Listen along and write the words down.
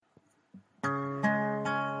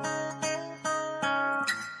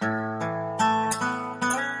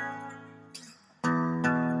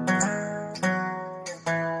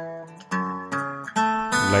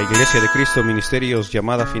La Iglesia de Cristo Ministerios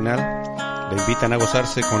Llamada Final le invitan a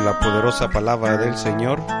gozarse con la poderosa palabra del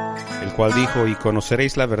Señor, el cual dijo: y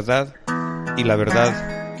conoceréis la verdad, y la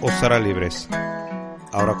verdad os hará libres.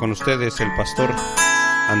 Ahora con ustedes el pastor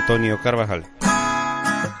Antonio Carvajal.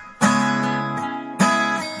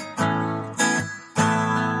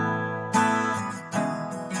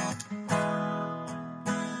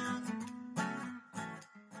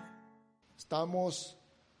 Estamos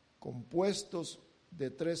compuestos de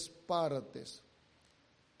tres partes,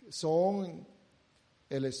 que son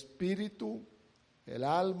el espíritu, el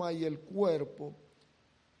alma y el cuerpo.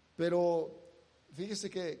 Pero fíjese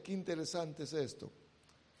qué interesante es esto.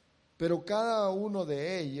 Pero cada uno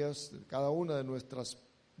de ellas, cada una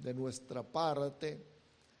de nuestra parte,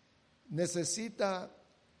 necesita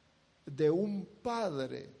de un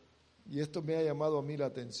padre. Y esto me ha llamado a mí la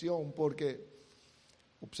atención, porque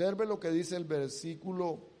observe lo que dice el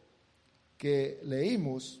versículo que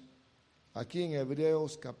leímos aquí en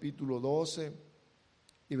Hebreos capítulo 12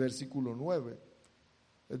 y versículo 9.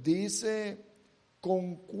 Dice: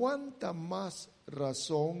 con cuánta más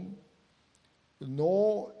razón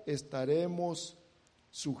no estaremos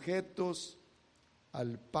sujetos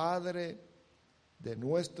al Padre de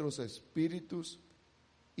nuestros espíritus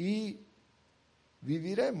y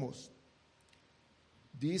viviremos.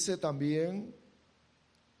 Dice también,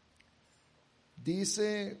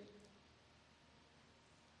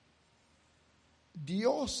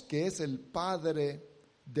 Dios, que es el Padre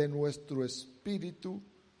de nuestro espíritu,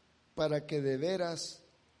 para que de veras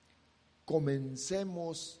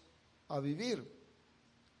comencemos a vivir.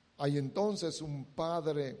 Hay entonces un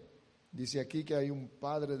Padre, dice aquí que hay un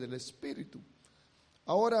Padre del Espíritu.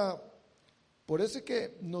 Ahora, por eso es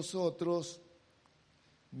que nosotros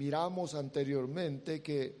miramos anteriormente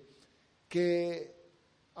que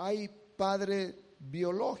hay Padre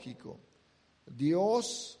biológico.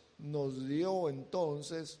 Dios nos dio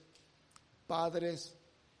entonces padres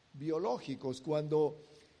biológicos. Cuando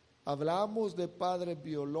hablamos de padres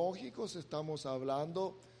biológicos, estamos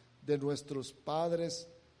hablando de nuestros padres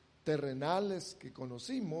terrenales que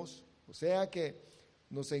conocimos, o sea que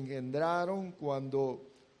nos engendraron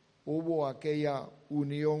cuando hubo aquella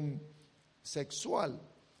unión sexual.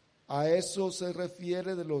 A eso se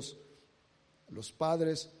refiere de los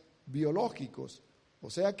padres biológicos.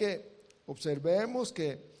 O sea que observemos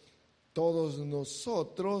que todos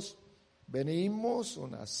nosotros venimos o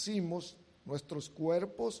nacimos, nuestros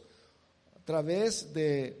cuerpos, a través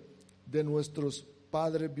de nuestros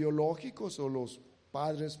padres biológicos o los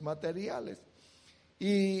padres materiales.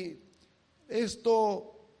 Y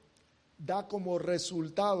esto da como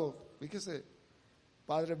resultado, fíjese,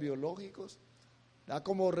 padres biológicos, da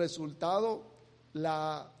como resultado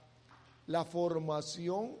la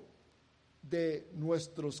formación de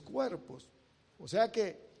nuestros cuerpos. O sea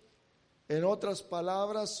que, en otras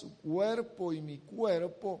palabras, su cuerpo y mi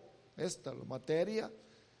cuerpo, la materia,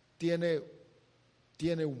 tiene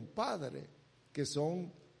un padre, que son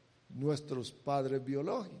nuestros padres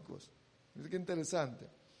biológicos. Es que interesante.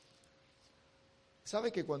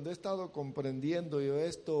 ¿Sabe que cuando he estado comprendiendo yo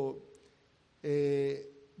esto,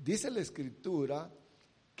 dice la Escritura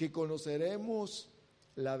que conoceremos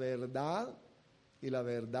la verdad y la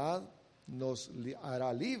verdad nos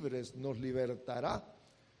hará libres, nos libertará?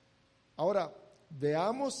 Ahora,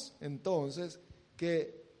 veamos entonces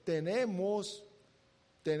que tenemos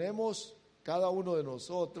cada uno de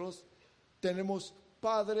nosotros, tenemos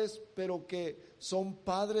padres, pero que son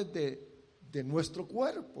padres de nuestro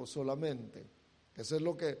cuerpo solamente. Eso es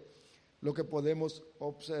lo que podemos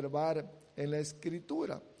observar en la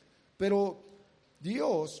Escritura. Pero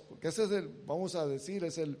Dios, porque ese es vamos a decir,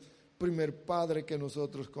 es el primer padre que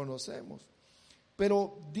nosotros conocemos.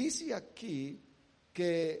 Pero dice aquí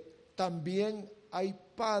que también hay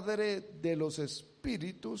padre de los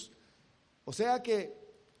espíritus, o sea que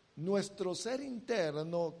nuestro ser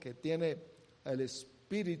interno, que tiene el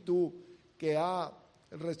espíritu que ha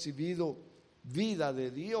recibido vida de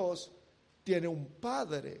Dios, tiene un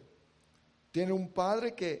padre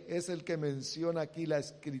que es el que menciona aquí la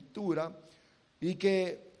Escritura, y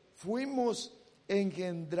que fuimos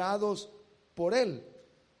engendrados por él.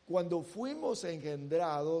 Cuando fuimos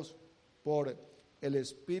engendrados por el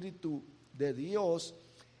Espíritu de Dios,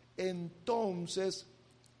 entonces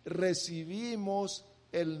recibimos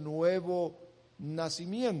el nuevo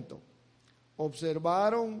nacimiento.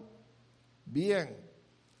 ¿Observaron bien?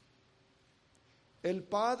 El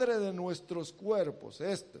padre de nuestros cuerpos,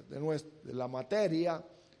 de la materia,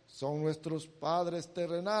 son nuestros padres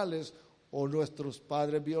terrenales o nuestros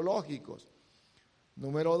padres biológicos.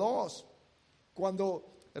 Número 2,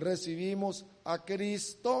 cuando recibimos a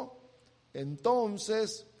Cristo,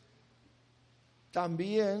 entonces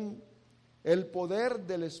también el poder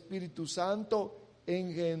del Espíritu Santo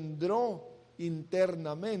engendró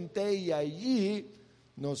internamente, y allí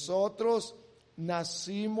nosotros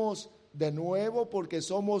nacimos de nuevo porque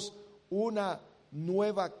somos una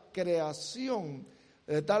nueva creación,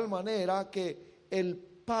 de tal manera que el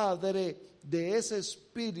Padre de ese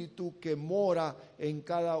Espíritu que mora en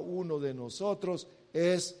cada uno de nosotros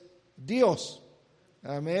es Dios.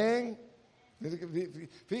 Amén.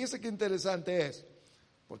 Fíjese qué interesante es,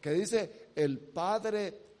 porque dice el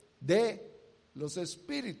Padre de los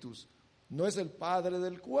espíritus, no es el Padre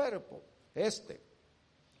del cuerpo.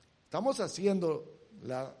 Estamos haciendo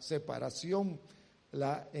la separación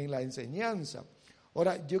en la enseñanza.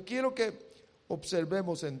 Ahora, yo quiero que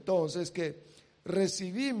observemos entonces que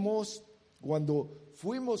recibimos, cuando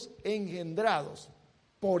fuimos engendrados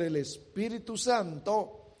por el Espíritu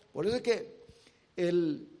Santo, por eso es que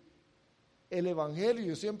el Evangelio,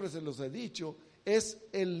 yo siempre se los he dicho, es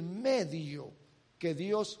el medio que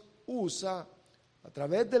Dios usa a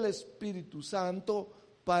través del Espíritu Santo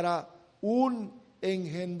para un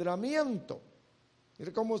engendramiento.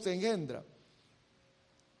 Mire cómo se engendra,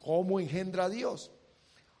 cómo engendra Dios.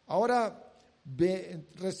 Ahora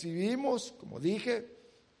recibimos, como dije,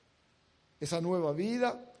 esa nueva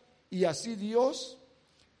vida, y así Dios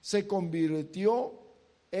se convirtió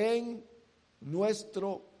en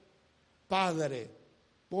nuestro Padre,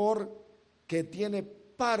 porque tiene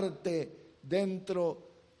parte dentro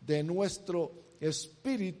de nuestro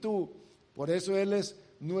espíritu, por eso Él es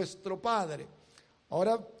nuestro Padre.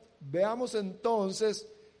 Ahora veamos entonces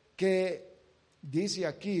que dice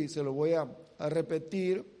aquí, se lo voy a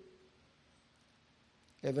repetir,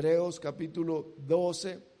 Hebreos capítulo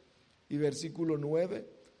 12 y versículo 9,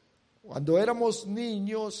 cuando éramos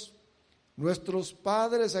niños, nuestros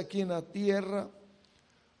padres aquí en la tierra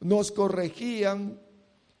nos corregían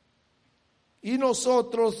y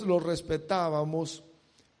nosotros los respetábamos.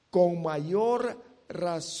 Con mayor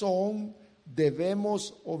razón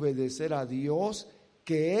debemos obedecer a Dios,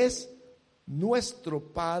 que es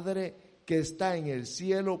nuestro Padre que está en el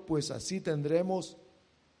cielo, pues así tendremos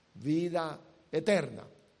vida eterna,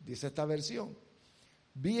 dice esta versión.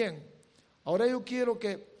 Bien, ahora yo quiero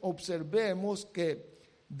que observemos que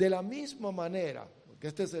de la misma manera, porque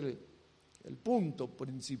este es el punto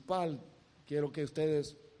principal, quiero que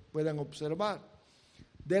ustedes puedan observar,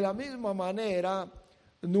 de la misma manera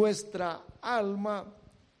nuestra alma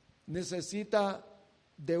necesita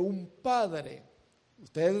de un Padre.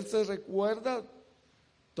 Ustedes se recuerdan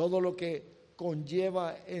todo lo que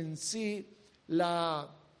conlleva en sí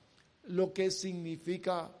lo que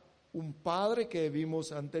significa un padre que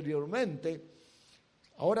vimos anteriormente.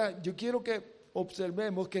 Ahora yo quiero que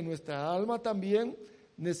observemos que nuestra alma también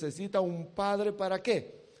necesita un padre. ¿Para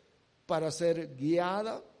qué? Para ser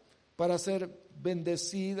guiada, para ser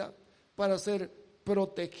bendecida, para ser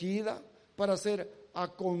protegida, para ser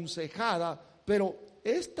aconsejada, pero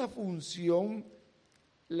esta función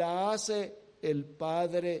la hace el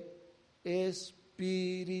Padre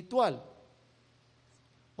espiritual.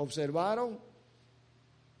 ¿Observaron?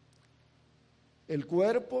 El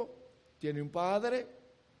cuerpo tiene un padre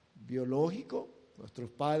biológico, nuestros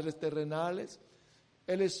padres terrenales.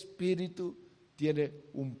 El espíritu tiene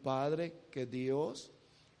un padre que es Dios.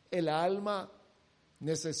 El alma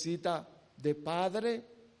necesita de padre,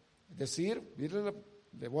 es decir,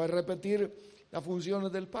 le voy a repetir las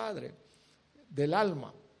funciones del padre, del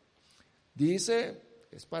alma. Dice,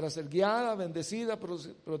 es para ser guiada, bendecida,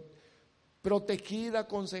 protegida,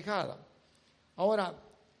 aconsejada. Ahora,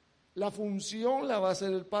 la función la va a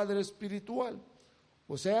hacer el Padre espiritual,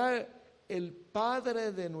 o sea, el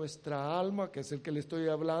Padre de nuestra alma, que es el que le estoy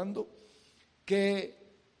hablando, que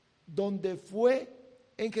donde fue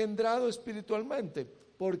engendrado espiritualmente,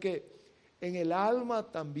 porque en el alma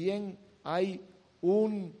también hay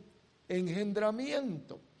un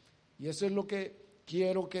engendramiento, y eso es lo que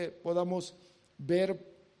quiero que podamos ver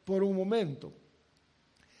por un momento.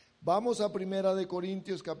 Vamos a Primera de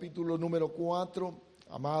Corintios capítulo número 4,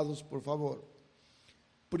 amados, por favor.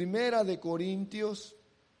 Primera de Corintios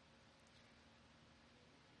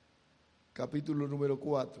capítulo número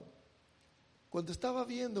 4. Cuando estaba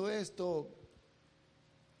viendo esto,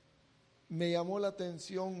 me llamó la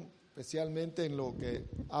atención, especialmente en lo que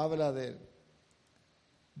habla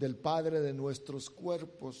del Padre de nuestros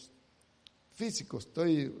cuerpos físicos.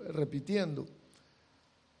 Estoy repitiendo,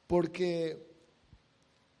 porque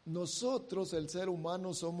nosotros, el ser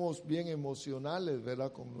humano, somos bien emocionales,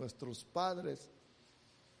 ¿verdad?, con nuestros padres,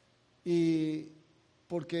 y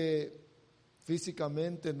porque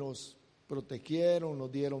físicamente nos protegieron,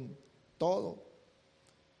 nos dieron todo,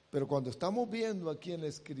 Pero cuando estamos viendo aquí en la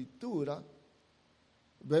Escritura,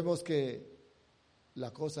 vemos que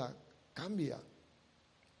la cosa cambia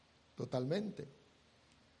totalmente.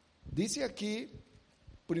 Dice aquí,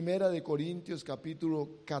 1 Corintios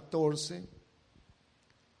capítulo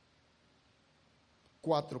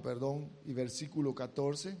 4, y versículo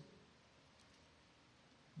 14.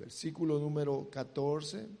 Versículo número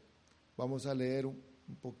 14, vamos a leer un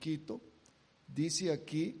poquito. Dice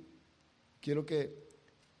aquí, quiero que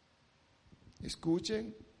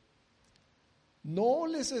escuchen, no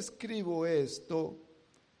les escribo esto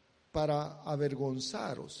para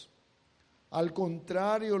avergonzaros. Al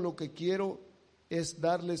contrario, lo que quiero es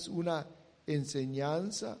darles una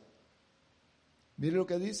enseñanza. Mire lo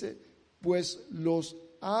que dice, pues los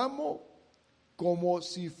amo como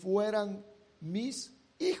si fueran mis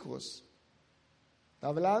hijos. Está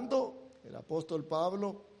hablando el apóstol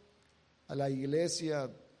Pablo a la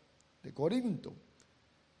iglesia de Corinto.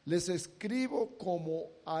 Les escribo como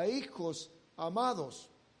a hijos amados.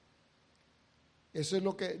 Eso es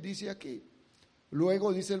lo que dice aquí.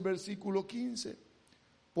 Luego dice el versículo 15,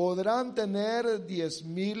 podrán tener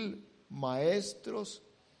 10,000 maestros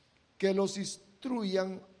que los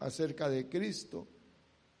instruyan acerca de Cristo,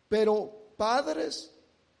 pero padres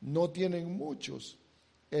no tienen muchos.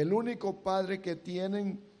 El único padre que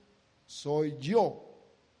tienen soy yo,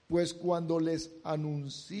 pues cuando les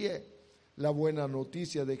anuncié la buena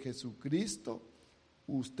noticia de Jesucristo,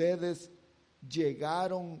 ustedes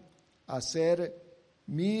llegaron a ser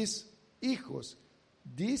mis hijos.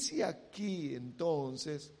 Dice aquí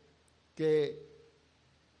entonces que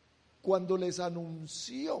cuando les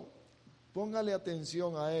anunció, póngale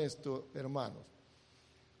atención a esto, hermanos,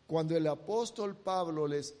 cuando el apóstol Pablo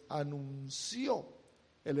les anunció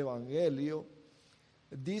el evangelio,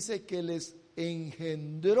 dice que les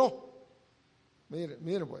engendró.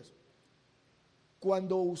 Mire pues,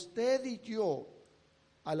 cuando usted y yo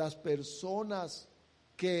a las personas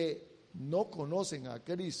que no conocen a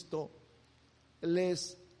Cristo,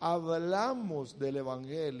 les hablamos del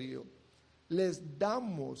evangelio, les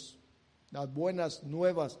damos las buenas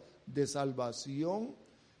nuevas de salvación,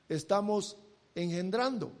 estamos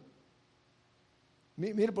engendrando.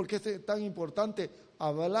 Mire por qué es tan importante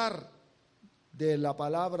hablar de la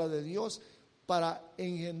palabra de Dios para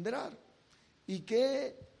engendrar. ¿Y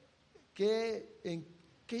qué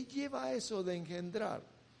lleva eso de engendrar?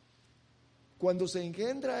 Cuando se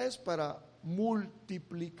engendra es para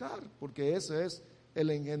multiplicar, porque ese es el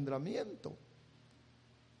engendramiento.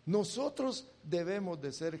 Nosotros debemos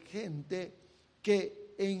de ser gente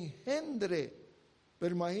que engendre.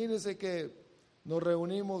 Pero imagínense que nos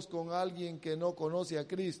reunimos con alguien que no conoce a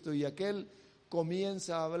Cristo y aquel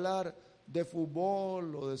comienza a hablar de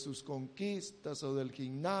fútbol o de sus conquistas o del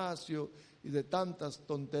gimnasio y de tantas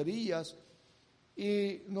tonterías,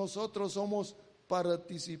 y nosotros somos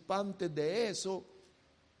participantes de eso.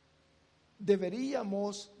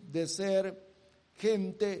 Deberíamos de ser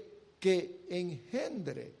gente que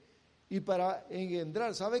engendre. Y para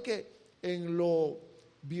engendrar, ¿sabe que en lo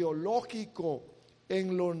biológico,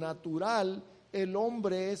 en lo natural, el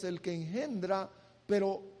hombre es el que engendra,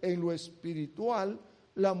 pero en lo espiritual,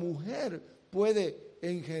 la mujer puede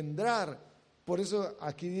engendrar? Por eso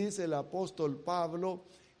aquí dice el apóstol Pablo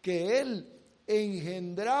que él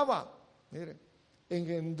engendraba. Mire,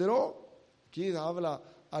 engendró, aquí habla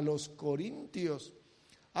a los corintios,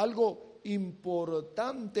 algo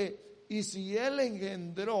importante. Y si él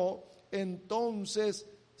engendró, entonces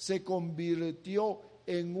se convirtió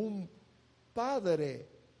en un padre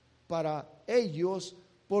para ellos,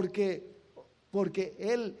 porque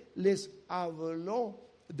él les habló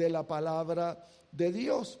de la palabra de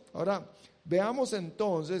Dios. Ahora, veamos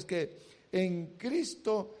entonces que en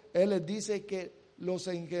Cristo él les dice que los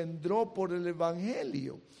engendró por el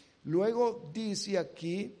evangelio. Luego dice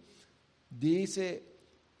aquí, dice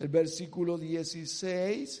el versículo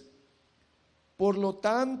 16, por lo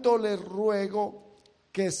tanto les ruego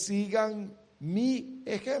que sigan mi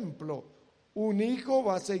ejemplo. Un hijo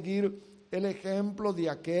va a seguir el ejemplo de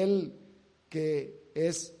aquel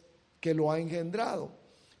que lo ha engendrado.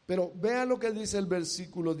 Pero vean lo que dice el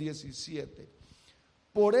versículo 17.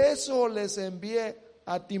 Por eso les envié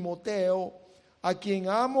a Timoteo, a quien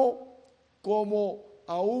amo como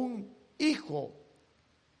a un hijo.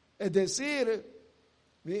 Es decir,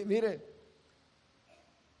 mire,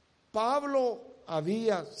 Pablo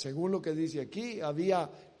había, según lo que dice aquí, había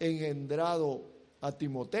engendrado a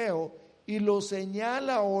Timoteo y lo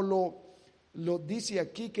señala o lo dice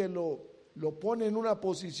aquí que lo pone en una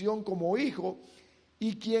posición como hijo,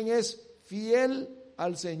 y quien es fiel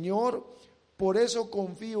al Señor, por eso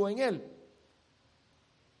confío en él.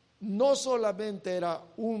 no solamente era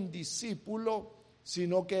un discípulo,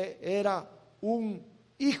 sino que era un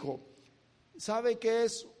hijo. ¿Sabe qué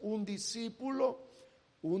es un discípulo?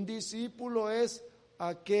 Un discípulo es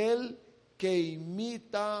aquel que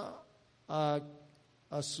imita a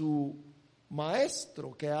su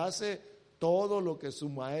maestro, que hace todo lo que su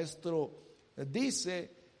maestro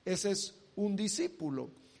dice. Ese es un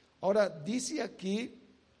discípulo. Ahora dice aquí,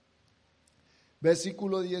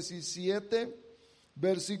 versículo 17,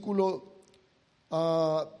 versículo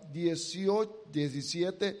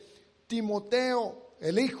 17, Timoteo,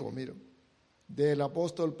 el hijo, mira, del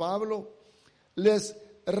apóstol Pablo, les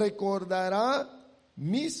recordará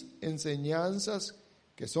mis enseñanzas,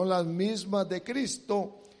 que son las mismas de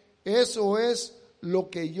Cristo. Eso es lo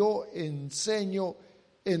que yo enseño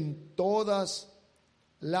en todas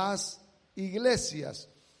las iglesias.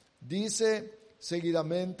 Dice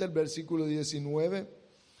seguidamente el versículo 19,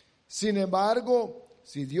 sin embargo,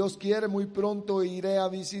 si Dios quiere, muy pronto iré a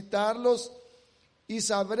visitarlos y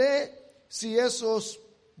sabré si esos,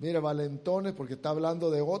 mire, valentones, porque está hablando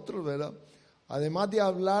de otros, ¿verdad? Además de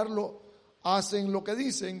hablarlo, hacen lo que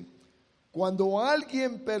dicen. Cuando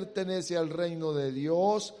alguien pertenece al reino de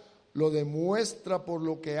Dios, lo demuestra por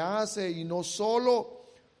lo que hace y no solo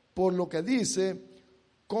por lo que dice,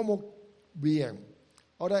 como bien.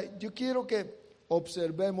 Ahora, yo quiero que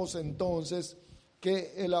observemos entonces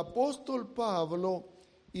que el apóstol Pablo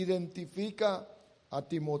identifica a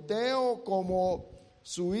Timoteo como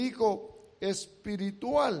su hijo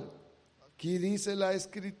espiritual. Aquí dice la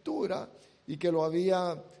Escritura, y que lo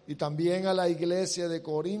había, y también a la iglesia de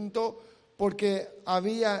Corinto, porque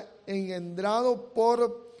había engendrado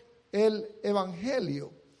por el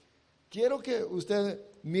evangelio. Quiero que usted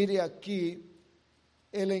mire aquí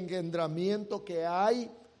el engendramiento que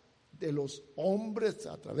hay de los hombres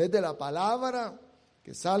a través de la palabra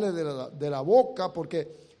que sale de la boca,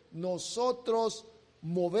 porque nosotros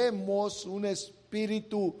movemos un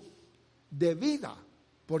espíritu de vida,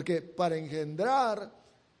 porque para engendrar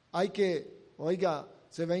hay que,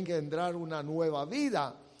 se va a engendrar una nueva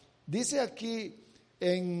vida. Dice aquí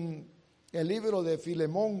en el libro de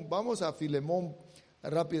Filemón, vamos a Filemón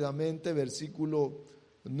rápidamente, versículo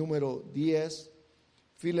número 10.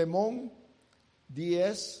 Filemón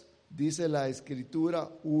 10, dice la Escritura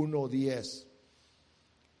 1:10.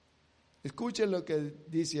 Escuchen lo que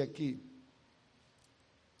dice aquí.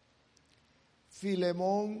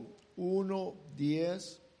 Filemón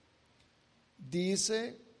 1:10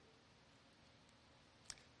 dice: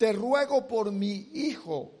 te ruego por mi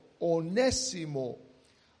hijo Onésimo,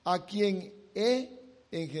 a quien he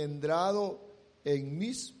engendrado en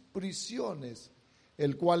mis prisiones,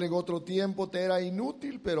 el cual en otro tiempo te era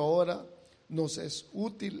inútil, pero ahora nos es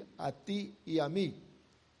útil a ti y a mí.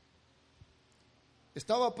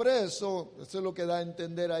 Estaba preso, eso es lo que da a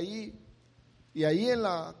entender ahí, y ahí en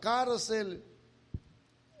la cárcel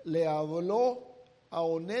le habló a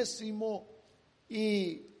Onésimo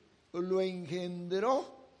y lo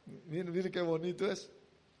engendró. Miren qué bonito es.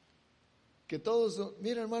 Que todos,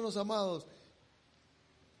 miren hermanos amados,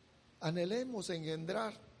 anhelemos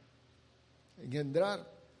engendrar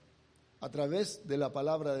a través de la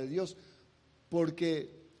palabra de Dios,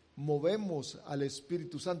 porque movemos al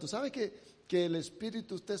Espíritu Santo. ¿Sabe que el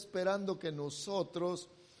Espíritu está esperando que nosotros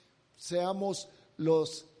seamos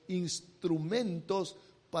los instrumentos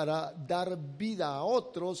para dar vida a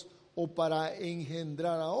otros o para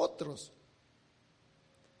engendrar a otros?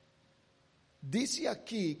 Dice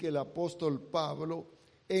aquí que el apóstol Pablo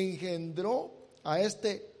engendró a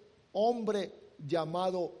este hombre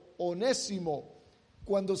llamado Onésimo.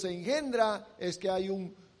 Cuando se engendra es que hay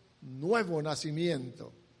un nuevo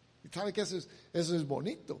nacimiento. ¿Sabe que eso es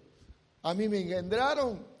bonito? A mí me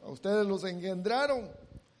engendraron, a ustedes los engendraron.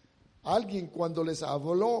 Alguien cuando les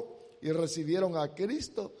habló y recibieron a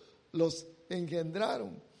Cristo, los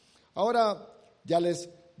engendraron. Ahora, ya les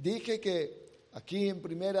dije que aquí en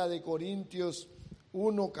Primera de Corintios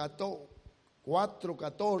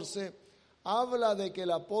 4:14 habla de que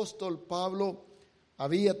el apóstol Pablo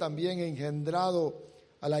había también engendrado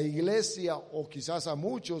a la iglesia, o quizás a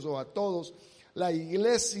muchos o a todos, la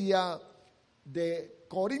iglesia de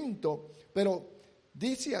Corinto. Pero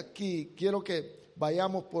dice aquí, quiero que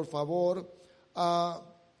vayamos por favor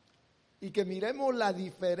y que miremos la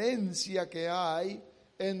diferencia que hay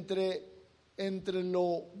entre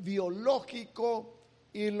lo biológico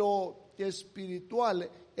y lo espiritual,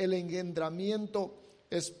 el engendramiento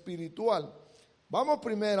espiritual. Vamos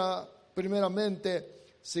primeramente,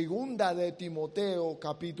 segunda de Timoteo,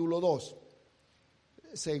 capítulo 2.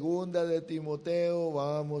 Segunda de Timoteo,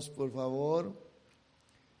 vamos por favor.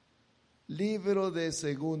 Libro de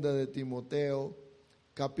segunda de Timoteo,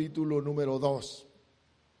 capítulo número 2.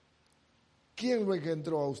 ¿Quién lo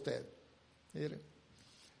engendró a usted? Mire,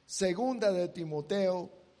 segunda de Timoteo,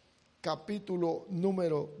 capítulo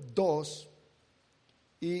número 2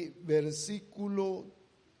 y versículo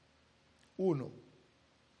 1.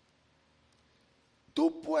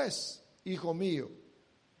 Tú pues, hijo mío,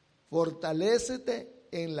 fortalécete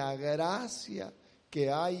en la gracia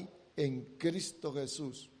que hay en Cristo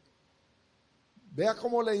Jesús. Vea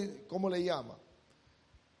cómo le llama.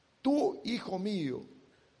 Tú, hijo mío,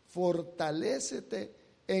 fortalécete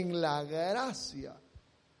en la gracia.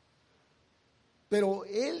 Pero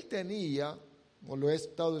él tenía, como lo he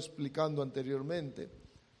estado explicando anteriormente,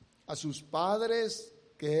 a sus padres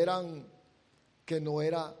que no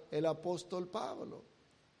era el apóstol Pablo.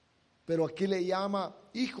 Pero aquí le llama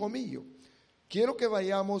hijo mío. Quiero que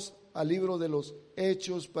vayamos al libro de los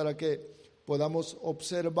Hechos para que podamos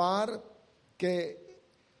observar que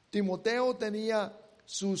Timoteo tenía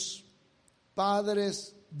sus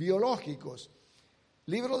padres biológicos.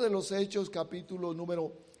 Libro de los Hechos, capítulo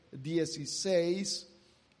número 16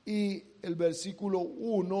 y el versículo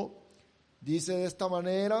 1 dice de esta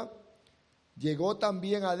manera: llegó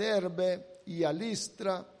también a Derbe y a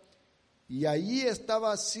Listra, y allí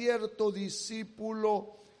estaba cierto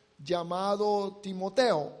discípulo llamado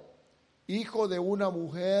Timoteo, hijo de una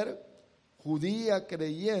mujer judía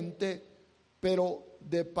creyente, pero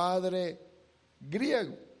de padre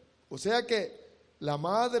griego. O sea que la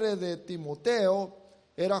madre de Timoteo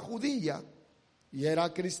era judía y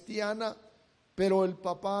era cristiana, pero el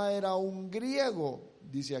papá era un griego,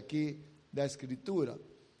 dice aquí la escritura.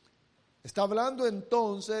 Está hablando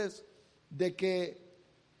entonces de que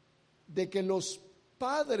los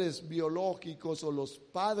padres biológicos o los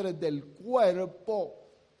padres del cuerpo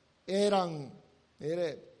era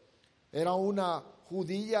una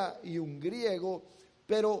judía y un griego,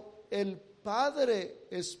 pero el padre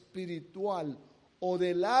espiritual o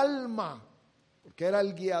del alma, porque era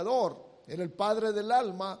el guiador, era el padre del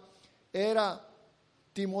alma, era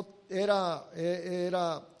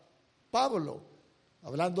Pablo,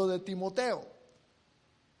 hablando de Timoteo.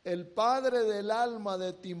 El padre del alma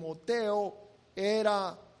de Timoteo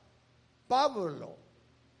era Pablo.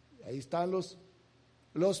 Ahí están los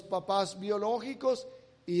papás biológicos,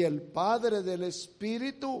 y el padre del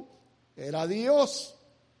espíritu era Dios.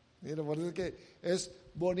 Mira, por eso es que es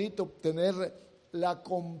bonito tener la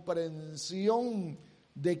comprensión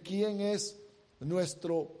de quién es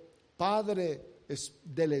nuestro padre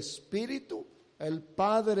del espíritu, el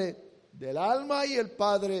padre del alma y el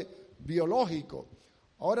padre biológico.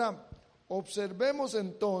 Ahora, observemos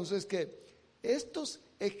entonces que estos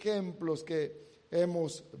ejemplos que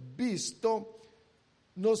hemos visto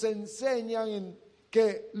nos enseñan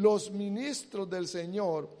que los ministros del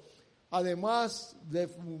Señor, además de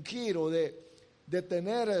fungir o de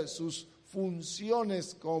tener sus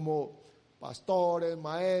funciones como pastores,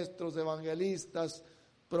 maestros, evangelistas,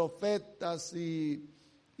 profetas y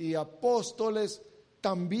apóstoles,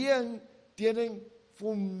 también tienen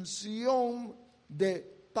función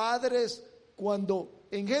de padres cuando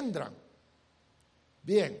engendran.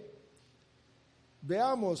 Bien,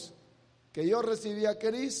 veamos que yo recibí a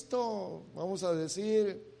Cristo, vamos a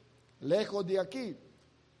decir, lejos de aquí.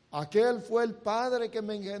 Aquel fue el padre que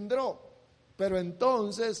me engendró, pero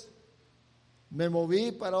entonces me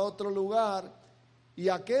moví para otro lugar y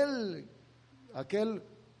aquel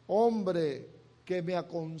hombre que me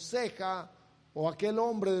aconseja o aquel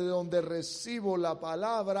hombre de donde recibo la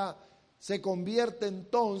palabra se convierte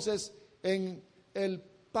entonces en el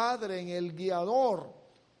padre, en el guiador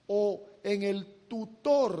o en el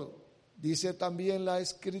tutor, dice también la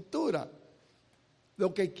escritura.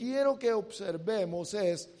 Lo que quiero que observemos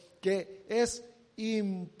es que es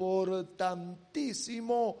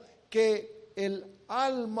importantísimo que el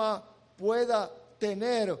alma pueda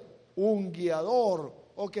tener un guiador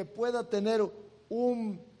o que pueda tener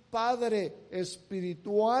un padre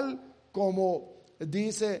espiritual, como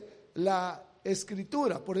dice la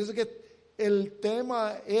escritura. Por eso que el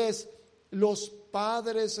tema es los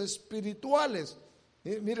padres espirituales.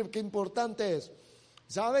 Mire qué importante es.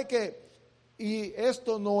 ¿Sabe que? Y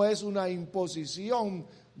esto no es una imposición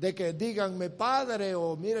de que díganme padre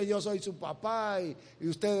o mire yo soy su papá y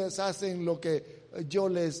ustedes hacen lo que yo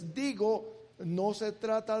les digo. No se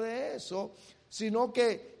trata de eso, sino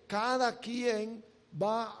que cada quien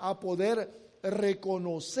va a poder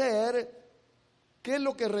reconocer. ¿Qué es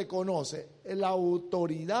lo que reconoce? La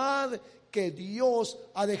autoridad que Dios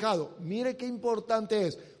ha dejado. Mire qué importante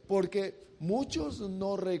es, porque muchos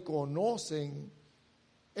no reconocen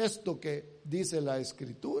esto que dice la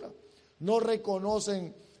Escritura. No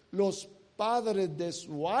reconocen los padres de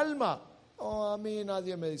su alma. No, a mí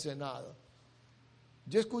nadie me dice nada.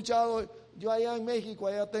 Yo he escuchado, yo allá en México,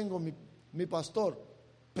 allá tengo mi pastor,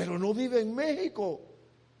 pero no vive en México.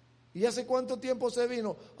 ¿Y hace cuánto tiempo se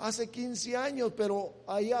vino? Hace 15 años, pero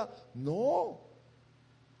allá no.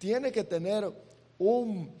 Tiene que tener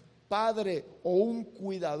un padre o un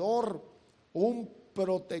cuidador, un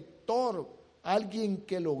protector, alguien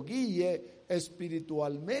que lo guíe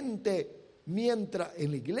espiritualmente mientras en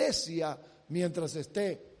la iglesia, mientras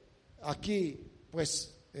esté aquí,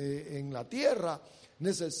 pues en la tierra,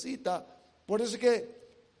 necesita. Por eso es que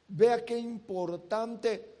vea qué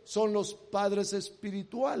importante son los padres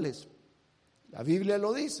espirituales. La Biblia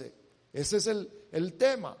lo dice. Ese es el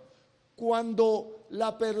tema. Cuando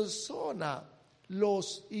la persona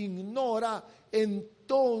los ignora,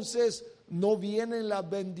 entonces no vienen las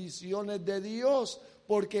bendiciones de Dios,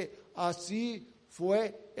 porque así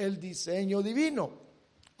fue el diseño divino.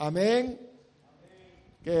 Amén.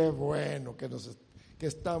 Qué bueno que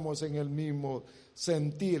estamos en el mismo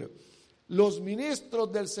sentir. Los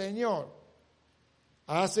ministros del Señor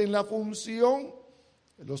hacen la función,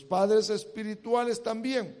 los padres espirituales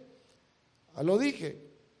también. Ya lo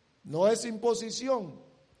dije, no es imposición.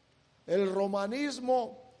 El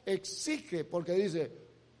romanismo exige, porque dice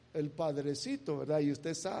el padrecito, ¿verdad? Y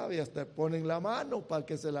usted sabe, hasta ponen la mano para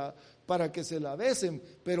que se la besen,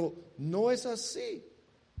 pero no es así,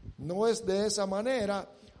 no es de esa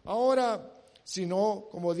manera. Ahora, sino,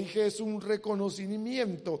 como dije, es un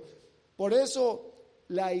reconocimiento. Por eso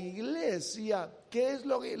la iglesia, ¿qué es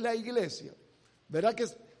la iglesia? ¿Verdad que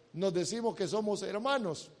nos decimos que somos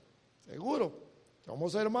hermanos? Seguro,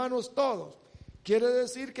 somos hermanos todos. Quiere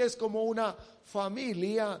decir que es como una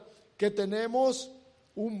familia, que tenemos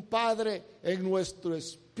un Padre en nuestro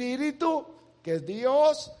espíritu, que es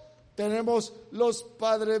Dios. Tenemos los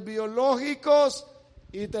padres biológicos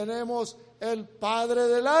y tenemos el Padre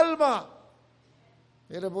del alma.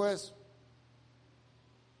 Mire pues,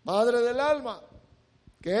 Padre del alma,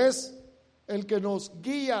 que es el que nos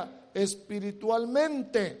guía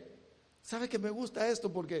espiritualmente. ¿Sabe que me gusta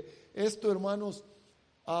esto? Porque esto, hermanos,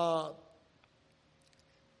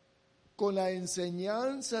 con la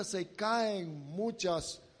enseñanza se caen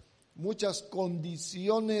muchas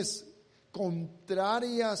condiciones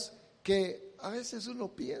contrarias que a veces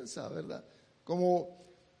uno piensa, ¿verdad? Como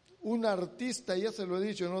un artista, ya se lo he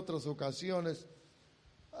dicho en otras ocasiones,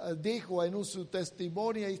 dijo en su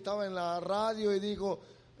testimonio, y estaba en la radio y dijo: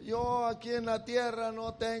 yo aquí en la tierra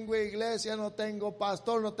no tengo iglesia, no tengo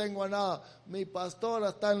pastor, no tengo nada. Mi pastor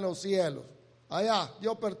está en los cielos. Allá,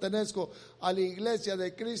 yo pertenezco a la iglesia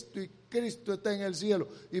de Cristo y Cristo está en el cielo.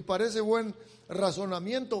 Y parece buen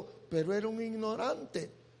razonamiento, pero era un ignorante.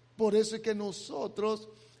 Por eso es que nosotros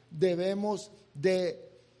debemos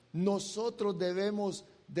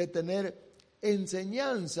de tener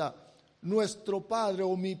enseñanza. Nuestro padre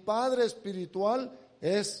o mi padre espiritual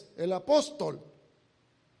es el apóstol.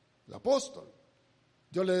 El apóstol.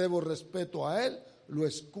 Yo le debo respeto a él, lo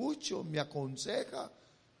escucho, me aconseja.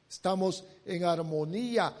 Estamos en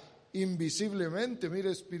armonía invisiblemente,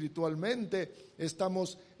 mire, espiritualmente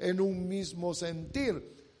estamos en un mismo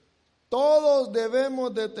sentir. Todos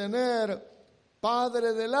debemos de tener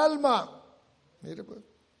Padre del alma. Mire pues,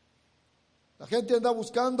 la gente anda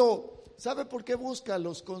buscando, ¿sabe por qué busca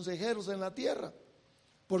los consejeros en la tierra?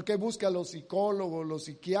 ¿Por qué busca los psicólogos, los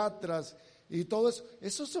psiquiatras y todo eso?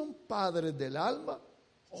 Esos son padres del alma.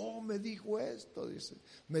 Oh, me dijo esto, dice,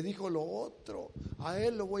 me dijo lo otro, a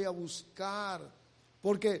él lo voy a buscar,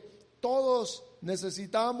 porque todos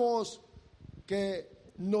necesitamos que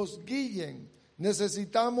nos guíen,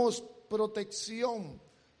 necesitamos protección,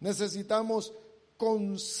 necesitamos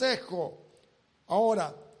consejo.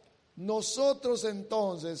 Ahora, nosotros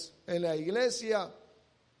entonces en la iglesia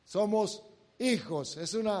somos hijos,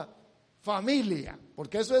 es una familia,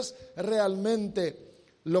 porque eso es realmente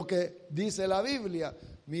lo que dice la Biblia.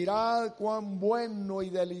 Mirad cuán bueno y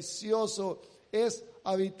delicioso es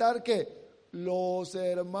habitar que los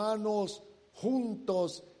hermanos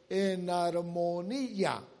juntos en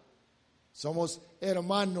armonía. Somos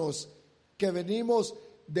hermanos que venimos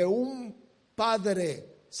de un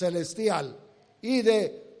Padre celestial y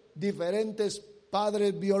de diferentes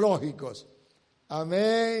padres biológicos.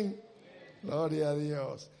 Amén. Gloria a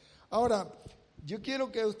Dios. Ahora, yo quiero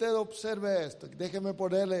que usted observe esto. Déjeme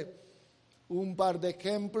ponerle un par de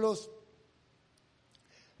ejemplos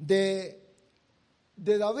de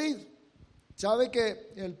David. ¿Sabe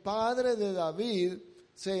que el padre de David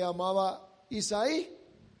se llamaba Isaí?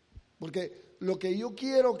 Porque lo que yo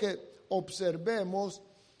quiero que observemos,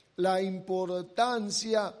 la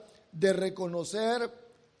importancia de reconocer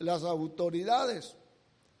las autoridades.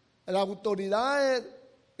 La autoridad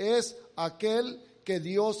es aquel que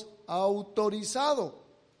Dios ha autorizado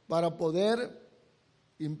para poder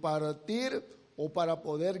impartir o para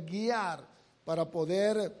poder guiar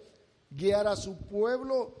a su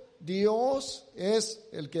pueblo. Dios es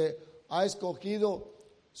el que ha escogido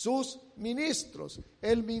sus ministros.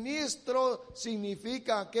 El ministro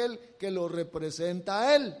significa aquel que lo representa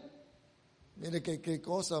a él. Mire qué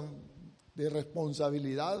cosa de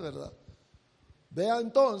responsabilidad, ¿verdad? Vea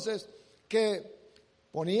entonces que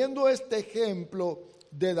poniendo este ejemplo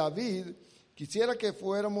de David, quisiera que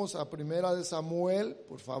fuéramos a Primera de Samuel,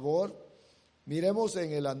 por favor. Miremos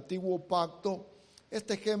en el Antiguo Pacto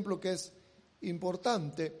este ejemplo que es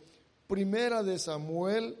importante. Primera de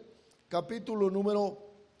Samuel, capítulo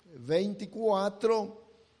número 24,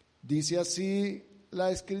 dice así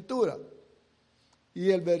la Escritura. Y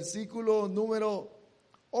el versículo número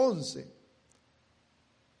 11.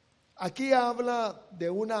 Aquí habla de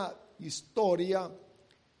una historia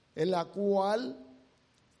en la cual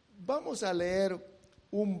vamos a leer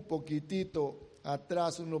un poquitito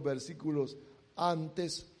atrás, unos versículos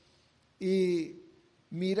antes, y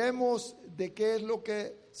miremos de qué es lo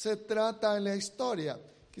que se trata en la historia.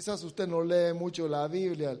 Quizás usted no lee mucho la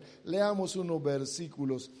Biblia, leamos unos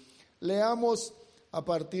versículos. Leamos a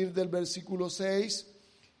partir del versículo 6.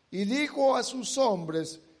 Y dijo a sus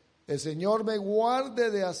hombres: el Señor me guarde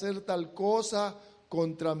de hacer tal cosa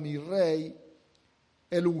contra mi rey,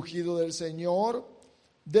 el ungido del Señor,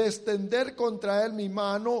 de extender contra él mi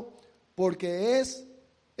mano, porque es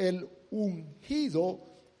el ungido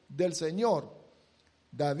del Señor.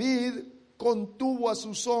 David contuvo a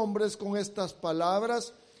sus hombres con estas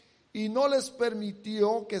palabras y no les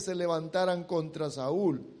permitió que se levantaran contra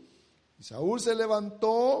Saúl. Y Saúl se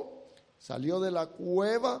levantó, salió de la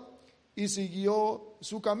cueva y siguió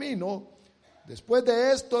su camino. Después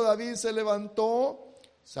de esto, David se levantó,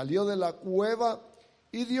 salió de la cueva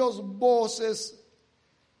y dio voces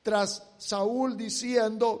tras Saúl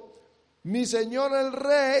diciendo: mi señor el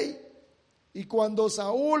rey. Y cuando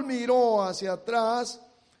Saúl miró hacia atrás,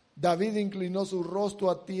 David inclinó su rostro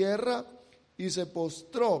a tierra y se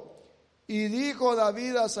postró. Y dijo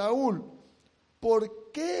David a Saúl: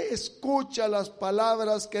 ¿por qué escucha las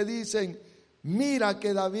palabras que dicen: mira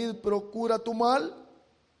que David procura tu mal?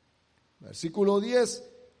 Versículo 10.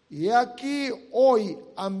 Y aquí hoy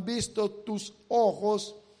han visto tus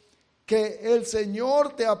ojos que el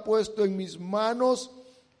Señor te ha puesto en mis manos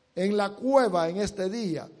en la cueva en este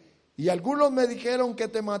día. Y algunos me dijeron que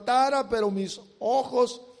te matara, pero mis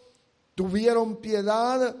ojos tuvieron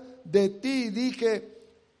piedad de ti. Y dije: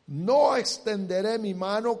 no extenderé mi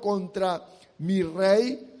mano contra mi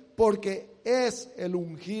rey, porque es el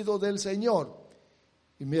ungido del Señor.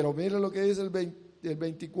 Y mira lo que dice el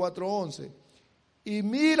 24:11. Y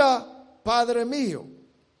mira, Padre mío,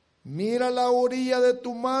 mira la orilla de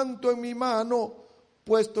tu manto en mi mano,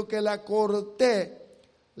 puesto que la corté.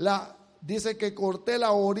 Dice que corté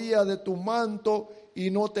la orilla de tu manto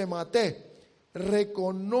y no te maté.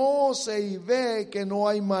 Reconoce y ve que no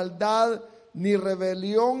hay maldad ni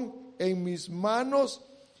rebelión en mis manos,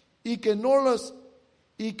 y que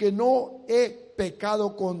no he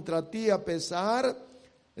pecado contra ti, a pesar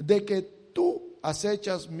de que tú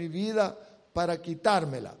acechas mi vida para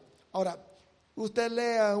quitármela. Ahora, usted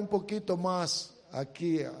lea un poquito más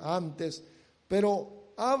aquí antes,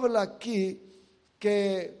 pero habla aquí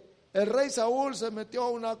que el rey Saúl se metió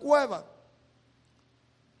a una cueva,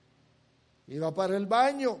 iba para el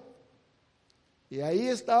baño, y ahí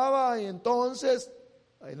estaba, y entonces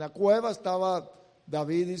en la cueva estaba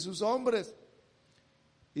David y sus hombres,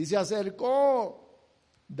 y se acercó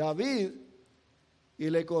David y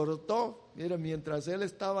le cortó. Miren, mientras él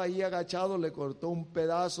estaba ahí agachado, le cortó un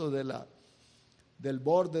pedazo del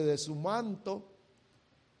borde de su manto,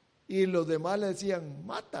 y los demás le decían: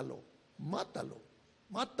 mátalo, mátalo,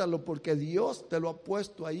 mátalo, porque Dios te lo ha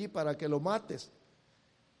puesto ahí para que lo mates.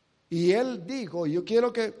 Y él dijo, yo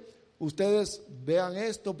quiero que ustedes vean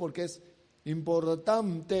esto porque es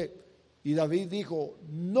importante, y David dijo: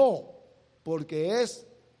 no, porque es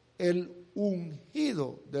el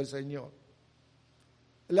ungido del Señor.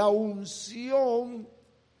 La unción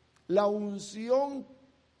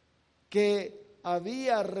que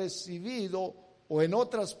había recibido, o en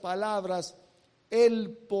otras palabras,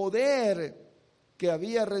 el poder que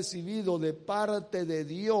había recibido de parte de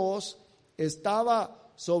Dios,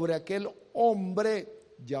 estaba sobre aquel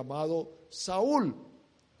hombre llamado Saúl.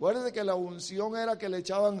 Acuérdense que la unción era que le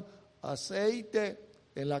echaban aceite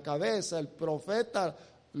en la cabeza, el profeta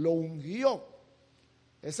lo ungió.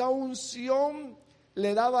 Esa unción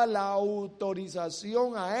le daba la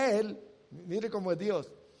autorización a él, mire cómo es Dios,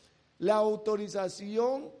 la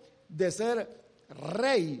autorización de ser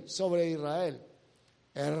rey sobre Israel.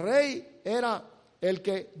 El rey era el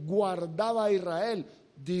que guardaba a Israel.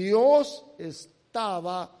 Dios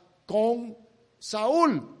estaba con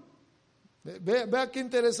Saúl. Vea qué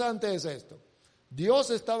interesante es esto. Dios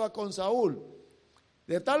estaba con Saúl.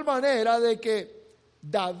 De tal manera de que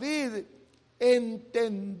David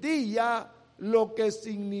entendía lo que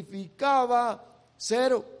significaba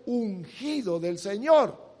ser ungido del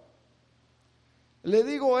Señor. Le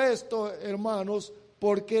digo esto, hermanos,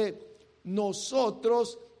 porque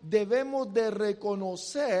nosotros debemos de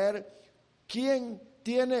reconocer quién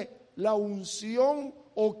tiene la unción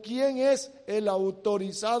o quién es el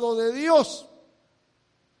autorizado de Dios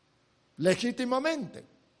legítimamente.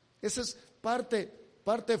 Esa es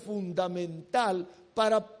parte fundamental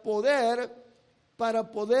para poder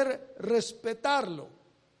respetarlo,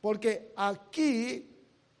 porque aquí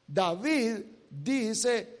David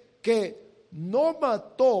dice que no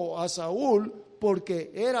mató a Saúl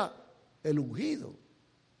porque era el ungido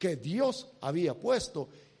que Dios había puesto,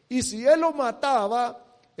 y si él lo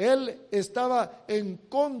mataba, él estaba en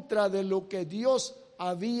contra de lo que Dios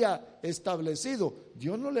había establecido.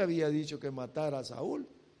 Dios no le había dicho que matara a Saúl.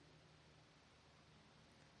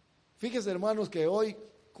 Fíjense, hermanos, que hoy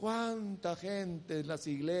cuánta gente en las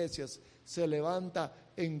iglesias se levanta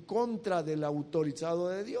en contra del autorizado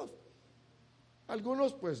de Dios.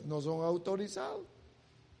 Algunos pues no son autorizados.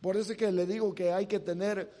 Por eso es que le digo que hay que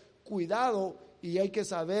tener cuidado y hay que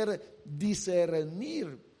saber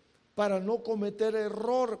discernir para no cometer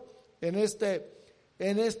error en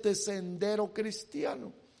este sendero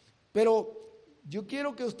cristiano. Pero yo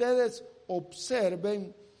quiero que ustedes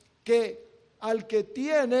observen que al que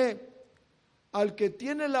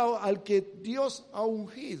Dios ha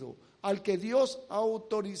ungido, al que Dios ha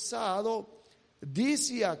autorizado,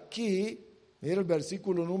 dice aquí, mira el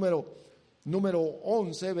versículo número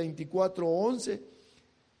 11, 24:11,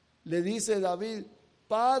 le dice David,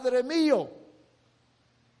 Padre mío.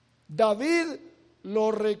 David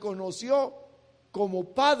lo reconoció como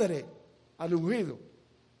padre al ungido.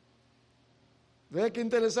 ¿Ve qué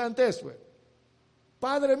interesante es?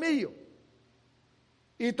 Padre mío.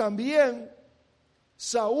 Y también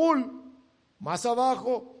Saúl, más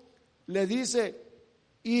abajo, le dice,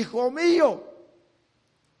 hijo mío.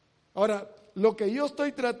 Ahora, lo que yo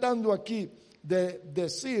estoy tratando aquí de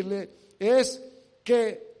decirle es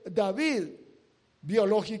que David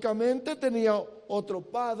biológicamente tenía otro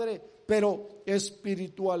padre, pero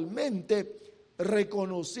espiritualmente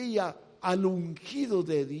reconocía al ungido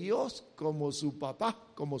de Dios como su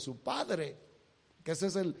papá, como su padre, que ese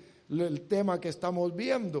es el tema que estamos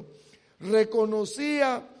viendo.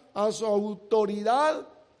 Reconocía a su autoridad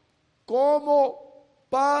como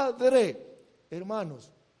padre.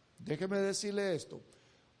 Hermanos, déjeme decirle esto.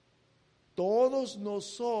 Todos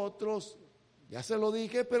nosotros, ya se lo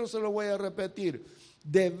dije, pero se lo voy a repetir,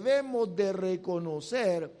 debemos de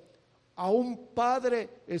reconocer a un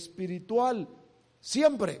padre espiritual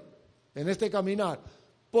siempre en este caminar,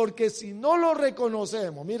 porque si no lo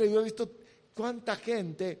reconocemos, mire, yo he visto cuánta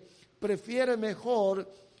gente prefiere mejor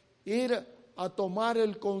ir a tomar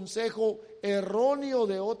el consejo erróneo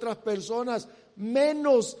de otras personas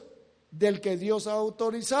menos del que Dios ha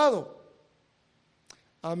autorizado.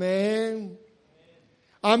 Amén.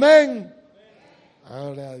 Amén.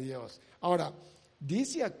 Gloria a Dios. Ahora,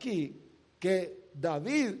 dice aquí que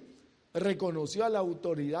David reconoció a la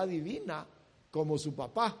autoridad divina como su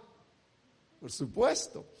papá, por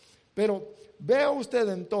supuesto. Pero vea usted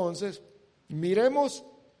entonces, miremos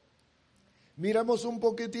un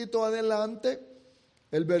poquitito adelante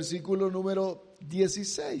el versículo número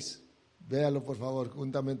 16. Véalo por favor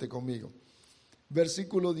juntamente conmigo.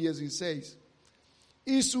 Versículo 16.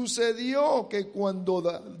 Y sucedió que cuando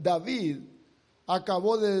David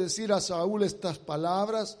acabó de decir a Saúl estas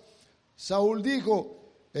palabras, Saúl dijo,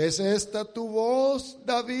 ¿es esta tu voz,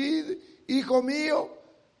 David, hijo mío?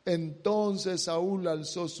 Entonces Saúl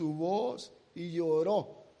alzó su voz y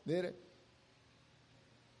lloró. Mire,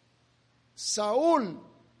 Saúl,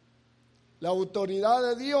 la autoridad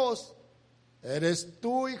de Dios, ¿eres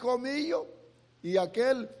tú, hijo mío? Y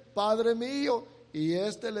aquel, padre mío, y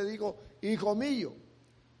este le dijo, hijo mío.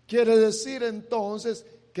 Quiere decir entonces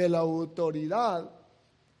que la autoridad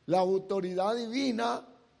divina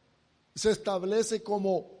se establece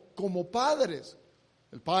como padres,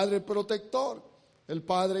 el padre protector, el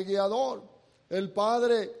padre guiador, el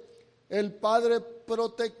padre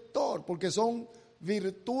protector, porque son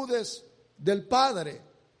virtudes del Padre.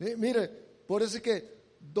 Mire, por eso es que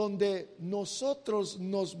donde nosotros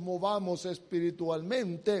nos movamos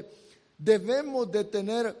espiritualmente, debemos de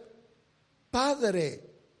tener Padre.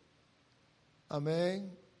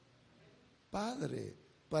 Amén. Padre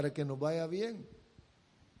para que nos vaya bien.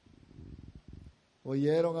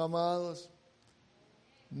 ¿Oyeron, amados?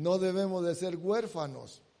 No debemos de ser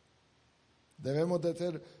huérfanos, debemos de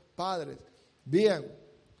ser padres. Bien,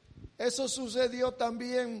 eso sucedió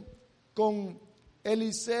también con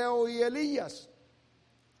Eliseo y Elías.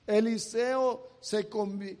 Eliseo se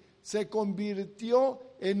convirtió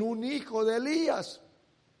en un hijo de Elías.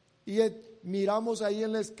 Y miramos ahí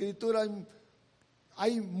en la Escritura,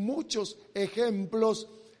 hay muchos ejemplos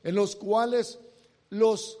en los cuales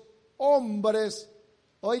los hombres,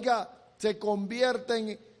 se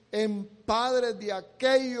convierten en padres de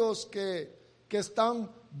aquellos que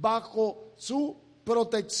están bajo su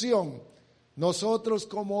protección. Nosotros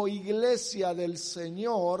como iglesia del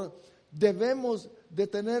Señor debemos de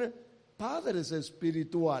tener padres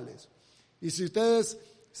espirituales. Y si ustedes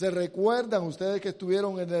se recuerdan, ustedes que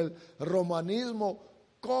estuvieron en el romanismo,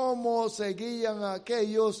 cómo seguían a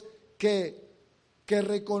aquellos que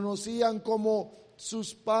reconocían como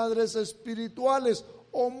sus padres espirituales,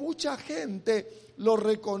 o mucha gente los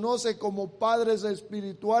reconoce como padres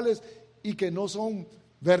espirituales y que no son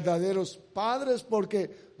verdaderos padres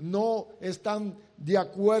porque no están de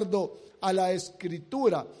acuerdo a la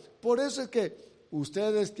Escritura. Por eso es que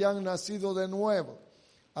ustedes que han nacido de nuevo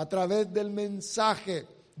a través del mensaje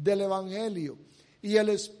del Evangelio y el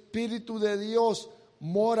Espíritu de Dios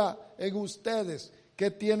mora en ustedes,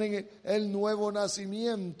 que tienen el nuevo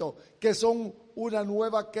nacimiento, que son una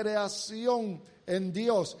nueva creación en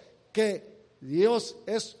Dios, que Dios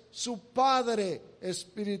es su Padre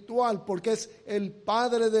espiritual, porque es el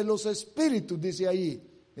Padre de los espíritus, dice ahí.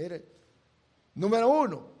 Mire, número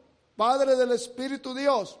 1, Padre del Espíritu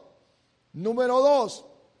Dios. Número 2,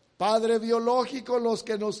 Padre biológico, los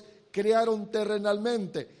que nos criaron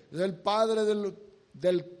terrenalmente, es el Padre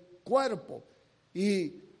del cuerpo.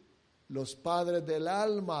 Y los padres del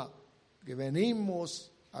alma, que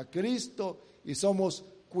venimos a Cristo y somos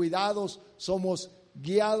cuidados, somos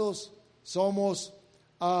guiados, somos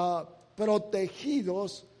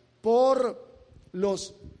protegidos por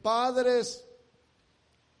los padres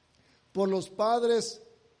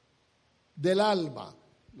del alma,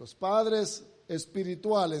 los padres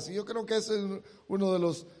espirituales. Y yo creo que ese es uno de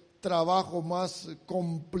los trabajos más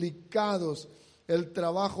complicados, el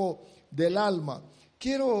trabajo del alma.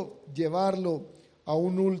 Quiero llevarlo a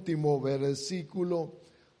un último versículo,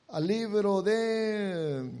 al libro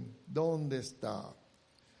de, ¿dónde está?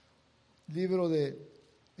 Libro de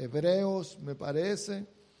Hebreos, me parece,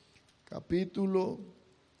 capítulo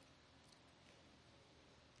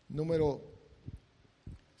número,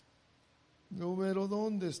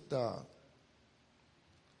 ¿dónde está?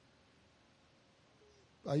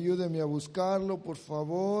 Ayúdeme a buscarlo, por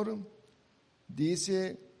favor.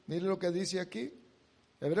 Dice, mire lo que dice aquí,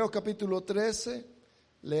 Hebreos capítulo 13,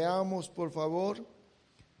 leamos por favor,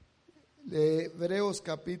 Hebreos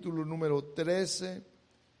capítulo número 13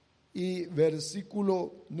 y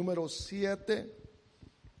versículo número 7,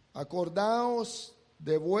 acordaos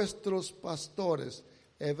de vuestros pastores,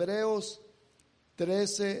 Hebreos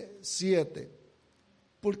 13, 7.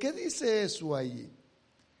 ¿Por qué dice eso ahí?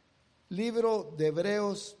 Libro de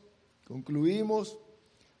Hebreos, concluimos,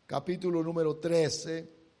 capítulo número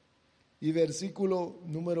 13 y versículo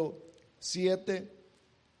número 7,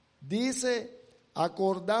 dice,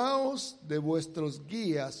 acordaos de vuestros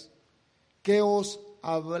guías que os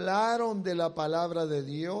hablaron de la palabra de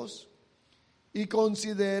Dios y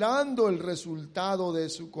considerando el resultado de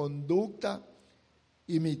su conducta,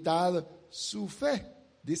 imitad su fe.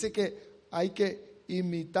 Dice que hay que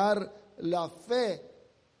imitar la fe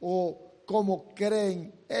o cómo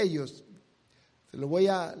creen ellos. Se lo voy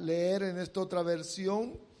a leer en esta otra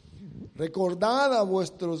versión. Recordad a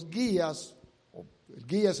vuestros guías, el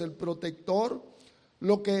guía es el protector,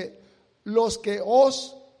 los que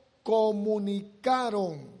os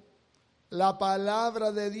comunicaron la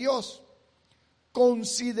palabra de Dios.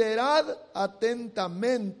 Considerad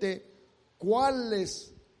atentamente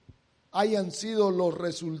cuáles hayan sido los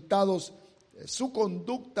resultados de su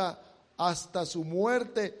conducta hasta su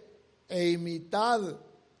muerte e imitad.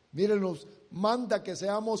 Miren, nos manda que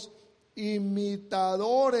seamos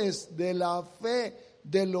imitadores de la fe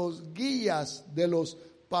de los guías, de los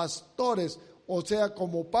pastores, o sea,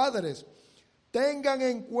 como padres. Tengan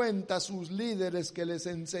en cuenta sus líderes que les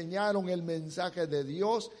enseñaron el mensaje de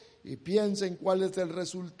Dios y piensen cuál es el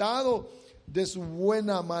resultado de su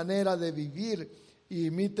buena manera de vivir y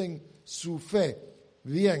imiten su fe.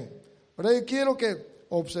 Bien, ahora yo quiero que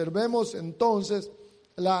observemos entonces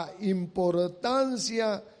la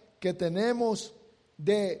importancia que tenemos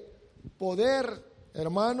de poder,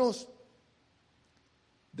 hermanos,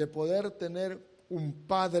 de poder tener un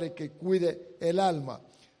padre que cuide el alma.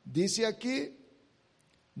 Dice aquí,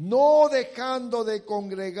 no dejando de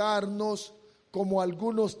congregarnos como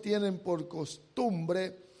algunos tienen por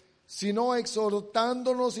costumbre, sino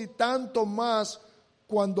exhortándonos, y tanto más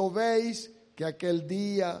cuando veis que aquel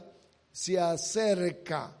día se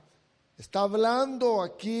acerca. Está hablando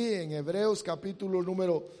aquí en Hebreos capítulo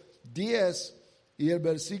número 10 y el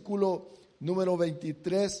versículo número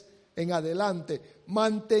 23 en adelante.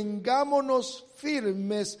 Mantengámonos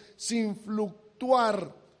firmes sin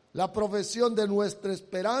fluctuar la profesión de nuestra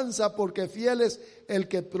esperanza, porque fiel es el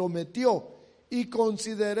que prometió. Y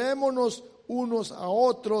considerémonos unos a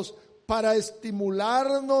otros para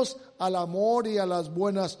estimularnos al amor y a las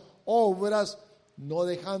buenas obras, no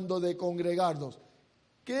dejando de congregarnos.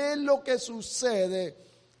 ¿Qué es lo que sucede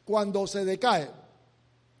cuando se decae?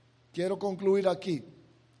 Quiero concluir aquí.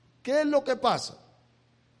 ¿Qué es lo que pasa?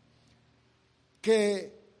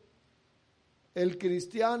 Que el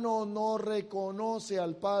cristiano no reconoce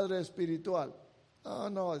al Padre espiritual.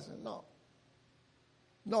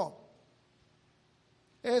 No.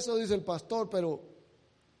 Eso dice el pastor, pero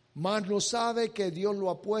más no sabe que Dios lo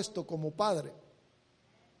ha puesto como Padre.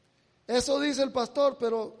 Eso dice el pastor,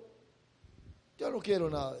 pero yo no quiero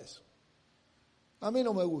nada de eso. A mí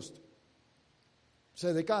no me gusta.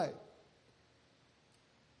 Se decae.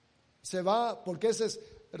 Se va, porque esa es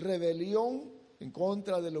rebelión en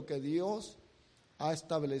contra de lo que Dios ha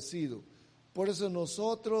establecido. Por eso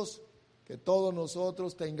que todos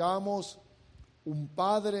nosotros tengamos un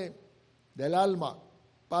Padre del alma,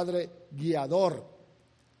 Padre guiador.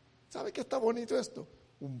 ¿Sabe qué está bonito esto?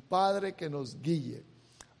 Un Padre que nos guíe.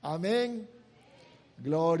 Amén.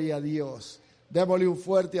 Gloria a Dios. Démosle un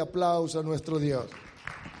fuerte aplauso a nuestro Dios.